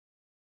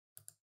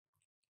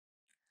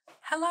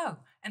Hello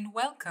and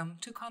welcome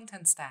to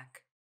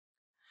Contentstack.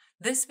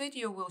 This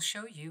video will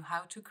show you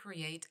how to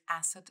create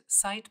Asset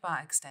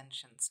Sidebar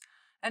Extensions,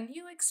 a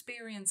new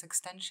experience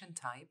extension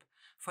type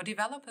for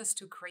developers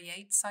to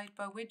create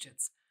sidebar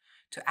widgets,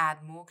 to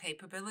add more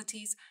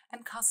capabilities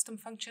and custom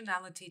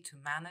functionality to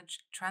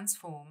manage,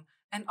 transform,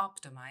 and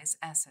optimize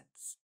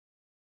assets.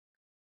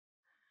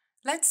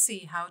 Let's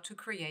see how to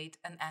create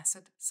an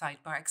Asset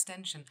Sidebar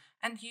Extension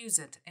and use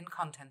it in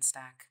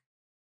Contentstack.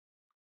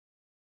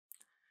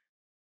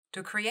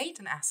 To create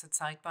an Asset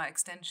Sidebar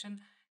Extension,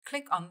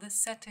 click on the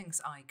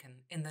Settings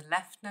icon in the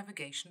left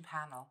navigation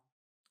panel.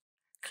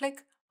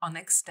 Click on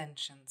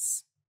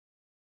Extensions.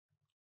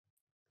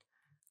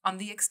 On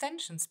the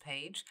Extensions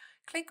page,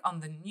 click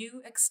on the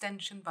New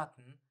Extension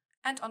button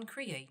and on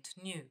Create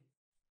New.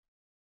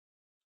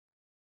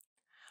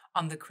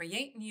 On the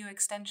Create New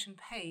Extension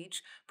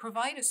page,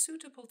 provide a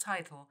suitable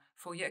title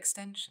for your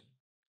extension.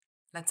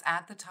 Let's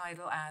add the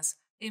title as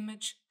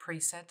Image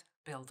Preset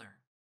Builder.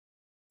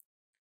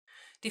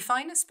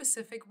 Define a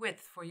specific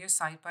width for your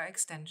sidebar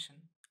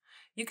extension.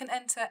 You can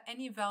enter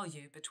any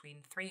value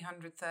between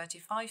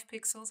 335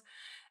 pixels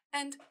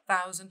and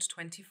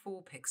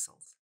 1024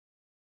 pixels.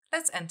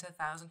 Let's enter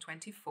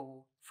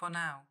 1024 for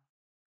now.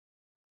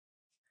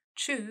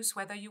 Choose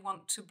whether you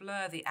want to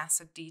blur the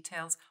asset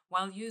details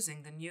while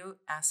using the new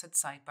Asset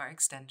Sidebar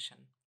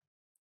extension.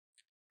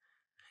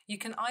 You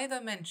can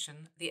either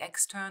mention the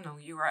external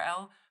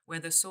URL where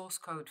the source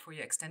code for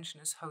your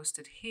extension is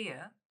hosted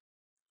here,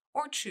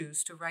 or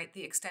choose to write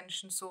the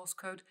extension source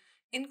code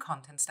in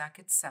Contentstack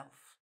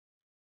itself.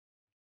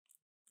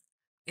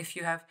 If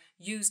you have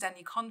used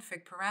any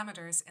config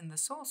parameters in the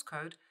source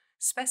code,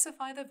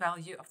 specify the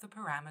value of the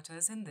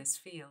parameters in this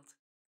field.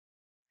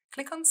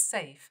 Click on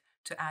Save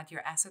to add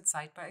your Asset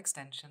Sidebar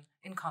extension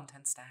in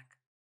Contentstack.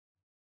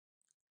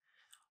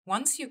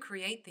 Once you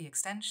create the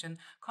extension,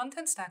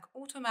 Contentstack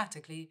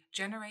automatically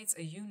generates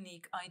a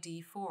unique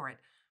ID for it,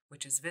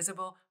 which is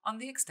visible on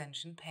the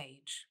extension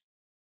page.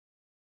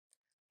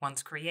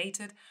 Once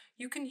created,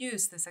 you can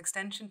use this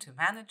extension to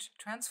manage,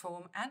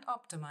 transform, and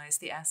optimize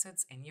the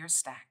assets in your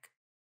stack.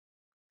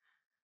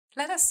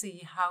 Let us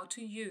see how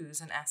to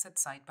use an Asset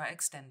Sidebar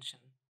extension.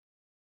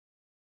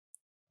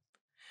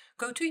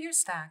 Go to your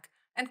stack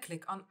and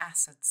click on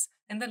Assets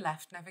in the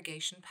left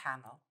navigation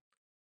panel.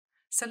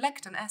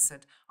 Select an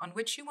asset on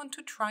which you want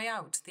to try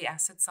out the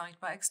Asset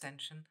Sidebar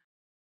extension.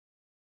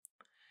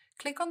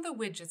 Click on the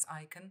Widgets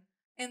icon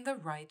in the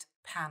right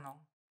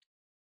panel.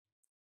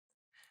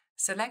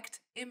 Select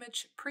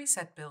Image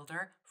Preset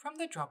Builder from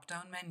the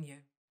drop-down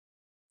menu.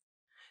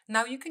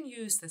 Now you can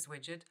use this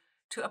widget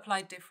to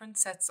apply different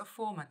sets of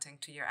formatting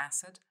to your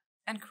asset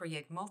and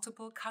create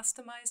multiple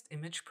customized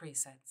image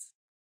presets.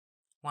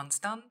 Once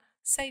done,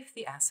 save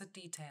the asset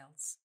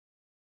details.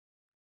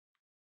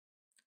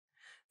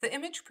 The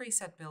Image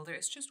Preset Builder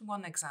is just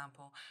one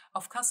example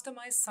of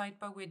customized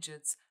sidebar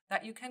widgets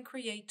that you can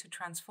create to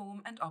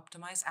transform and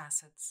optimize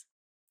assets.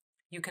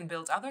 You can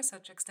build other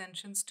such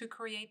extensions to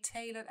create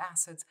tailored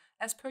assets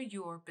as per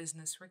your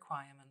business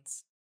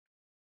requirements.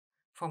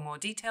 For more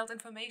detailed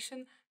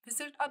information,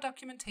 visit our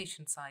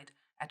documentation site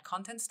at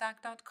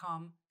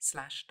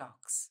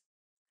contentstack.com/docs.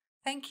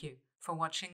 Thank you for watching.